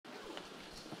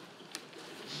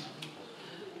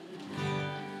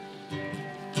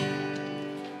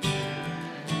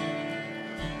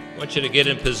want you to get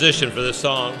in position for this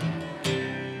song.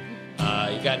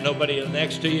 You got nobody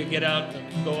next to you, get out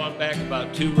and go on back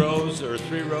about 2 rows or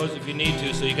 3 rows if you need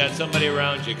to, so you got somebody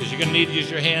around you, because you're going to need to use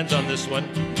your hands on this one.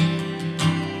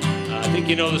 I think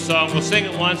you know the song. We'll sing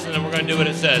it once, and then we're going to do what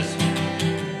it says.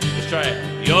 Let's try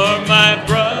it. You're my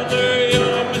brother,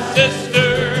 you're my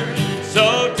sister,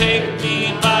 so take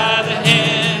me by the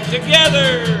hand.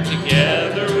 Together,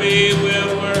 together we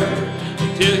will work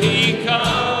until he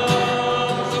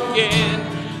comes again.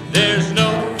 There's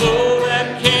no fool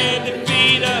that can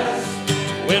defeat us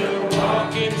when we're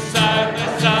walking side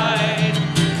by side.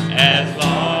 As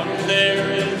long as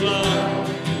there is love,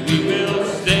 we will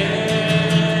stand.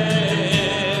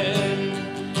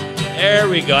 There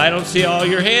we go. I don't see all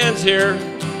your hands here.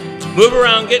 Move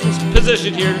around, get in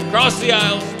position here. Cross the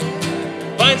aisles.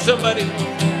 Find somebody.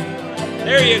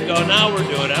 There you go. Now we're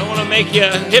doing it. I want to make you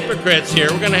hypocrites here.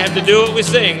 We're going to have to do what we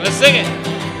sing. Let's sing it.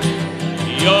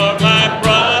 You're my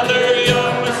brother,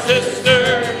 you're my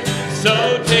sister,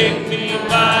 so take me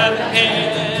by the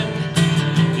hand.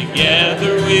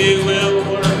 Together we will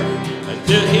work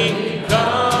until he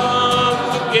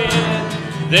comes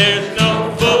again. There's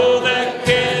no foe that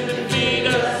can defeat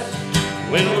us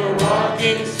when we're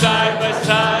walking side by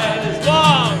side. As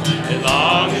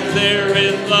long as there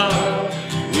is love,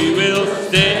 we will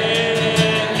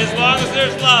stand. As long as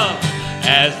there's love,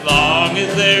 as long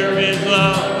as there is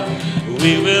love,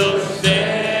 we will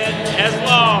stand. As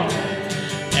long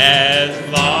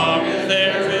as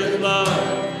there is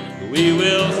love, we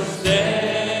will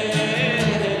stand.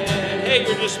 Hey,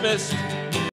 you're dismissed.